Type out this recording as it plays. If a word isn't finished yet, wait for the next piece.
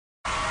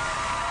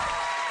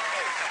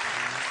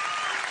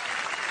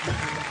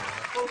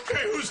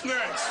Okay, who's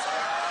next?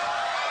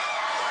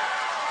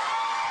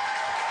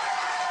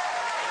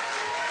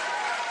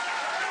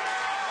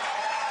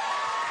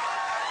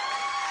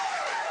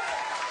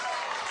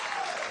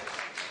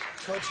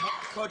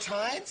 Coach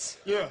Hines?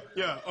 Yeah.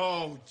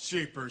 Oh,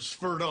 jeepers,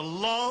 for the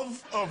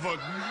love of a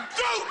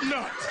goat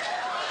nut!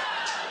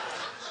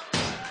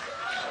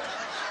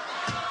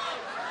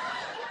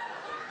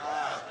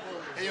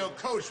 Hey, yo,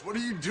 Coach, what are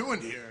you doing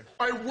here?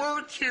 I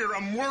work here,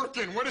 I'm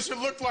working. What does it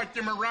look like,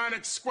 your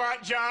moronic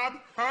squat job,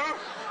 huh?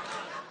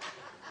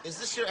 Is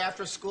this your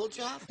after-school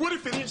job? What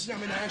if it is,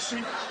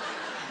 Yaminashi?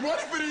 What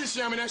if it is,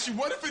 Yaminashi?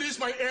 What if it is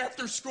my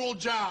after-school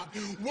job?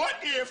 What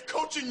if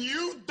coaching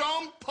you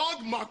dumb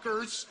pug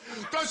muckers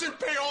doesn't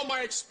pay all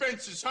my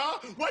expenses, huh?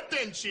 What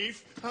then,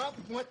 Chief? Huh?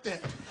 What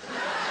then?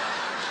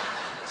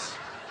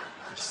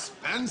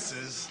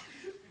 Expenses?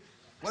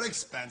 What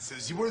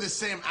expenses? You wear the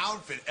same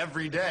outfit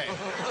every day.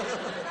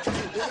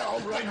 Yeah,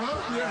 all right,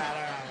 huh?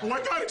 Yeah. Well,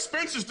 I got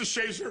expenses to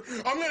Shazer.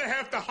 I'm gonna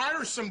have to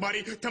hire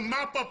somebody to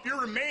mop up your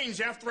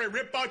remains after I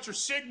rip out your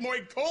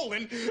sigmoid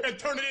colon and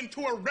turn it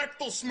into a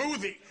rectal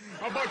smoothie.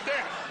 How about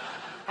that?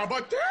 How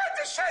about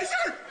that,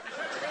 Shazer?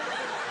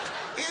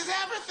 Is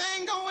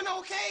everything going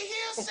okay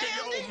here,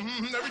 Sandy?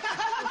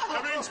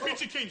 Everything's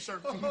peachy keen, sir.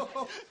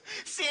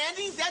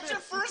 Sandy, is that your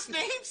first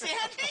name,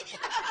 Sandy?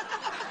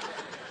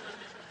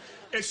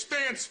 It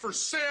stands for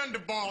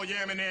Sandoval,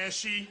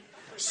 Yaminashi.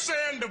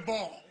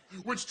 Sandoval,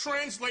 which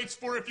translates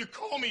for if you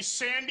call me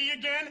Sandy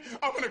again,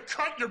 I'm gonna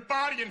cut your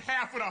body in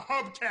half with a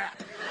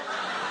hubcap.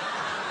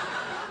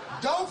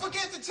 Don't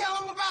forget to tell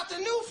them about the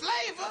new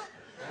flavor.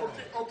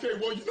 Okay,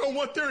 well, you know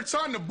what there? It's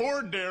on the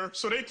board there,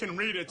 so they can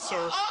read it,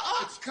 sir.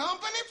 It's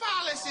company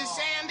policy,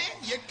 Sandy.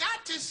 You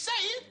got to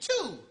say it,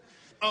 too.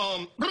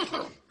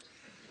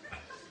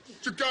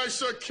 You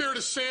guys care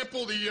to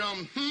sample the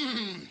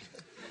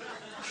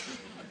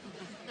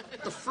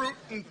Fruit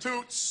and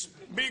Toots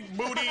Big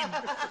Booty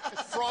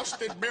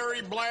Frosted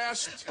Berry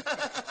Blast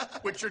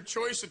with your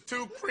choice of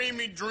 2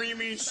 creamy,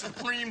 dreamy,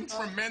 supreme,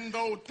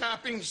 tremendo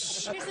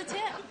toppings? Here's the tip.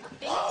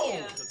 Thank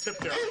you. The tip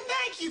there. And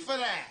thank you for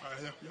that.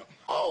 Yeah.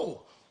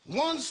 Oh,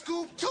 1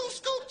 scoop, 2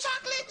 scoop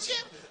chocolate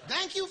chip.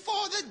 Thank you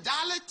for the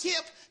dollar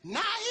tip.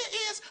 Now here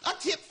is a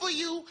tip for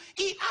you.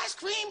 Eat ice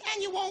cream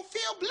and you won't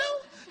feel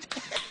blue.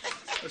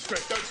 That's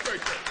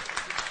great.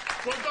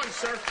 Well done,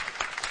 sir.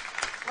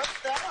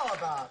 What's that all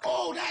about?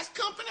 Oh, that's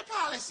company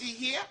policy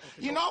here.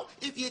 You know,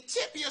 if you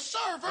tip your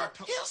server,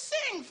 he'll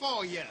sing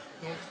for you.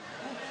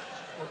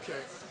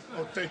 Okay.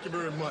 Oh, thank you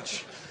very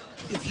much.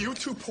 If you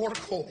 2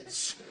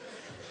 portholes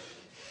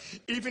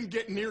even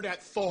get near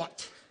that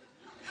thought,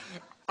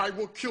 I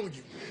will kill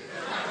you.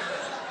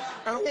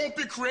 And I won't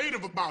be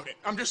creative about it.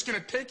 I'm just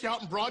gonna take you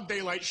out in broad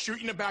daylight, shoot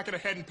you in the back of the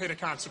head, and pay the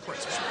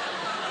consequences.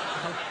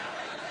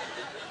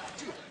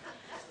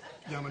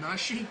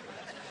 Yaminashi,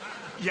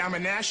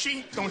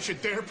 don't you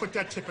dare put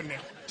that tip in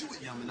there. Do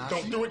it, Yaminashi.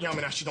 Don't do it,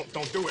 Yaminashi.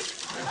 Don't do it.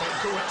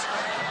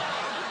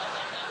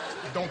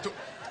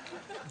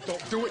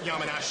 Don't do it,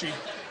 Yaminashi.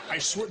 I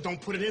swear,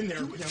 don't put it in there,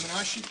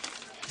 Yaminashi.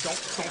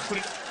 Don't put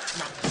it.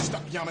 No,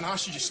 stop,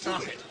 Yaminashi. Just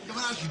stop it.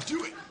 Yaminashi,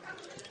 do it.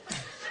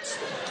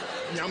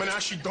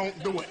 Yaminashi,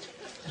 don't do it.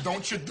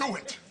 Don't you do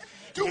it.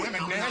 Do it,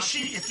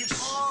 Yaminashi. If you.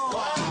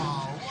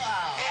 Wow.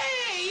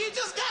 Hey, you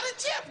just got a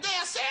tip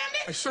there, Sandy.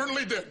 I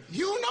certainly did.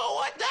 You know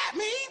what that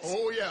means?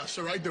 Oh, yeah,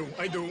 sir, I do.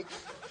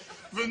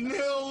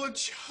 Vanilla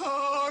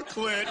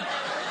chocolate,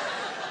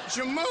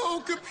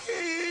 Jamocha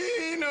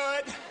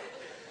peanut,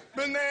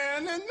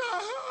 banana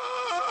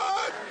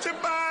nut,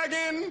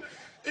 toboggan.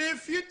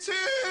 If you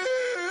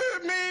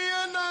tip me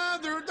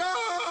another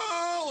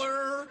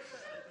 $1,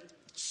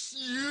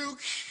 you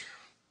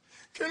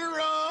can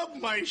rub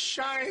my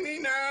shiny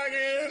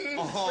noggin.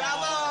 Bravo!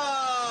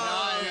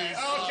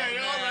 Okay,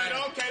 all right,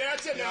 okay,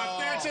 that's enough.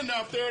 That's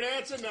enough there,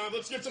 that's enough.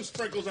 Let's get some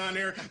sprinkles on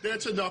there.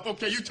 That's enough.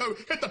 Okay, you two,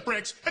 hit the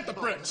bricks.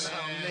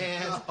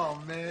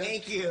 Oh, man.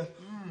 Thank you.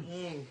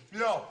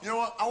 Yo, you know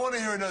what? I want to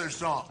hear another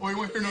song. Oh, you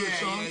want to hear another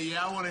song?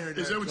 Yeah, I want to hear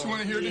another Is that what you song.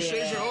 want to hear,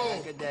 Deshazer?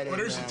 Oh, get that in well,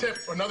 there's the there.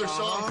 tip. Another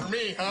song for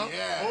me, huh?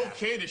 Yeah.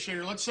 Okay,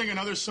 Deshazer, let's sing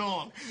another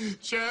song.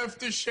 Jeff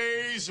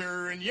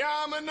Deshazer and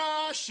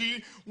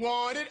Yaminashi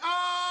wanted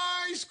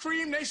ice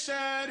cream, they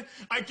said.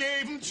 I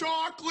gave them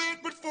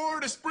chocolate, but for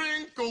the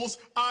sprinkles,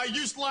 I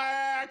used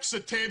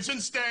laxatives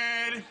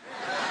instead.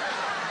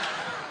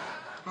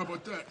 How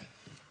about that?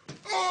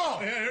 Oh!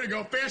 Yeah, there you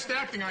go. Fast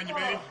acting on you,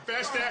 baby.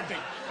 Fast acting.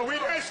 Oh,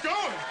 wait, nice going.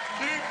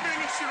 You didn't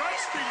finish your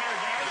ice cream there,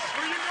 guys.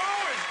 Where you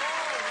going?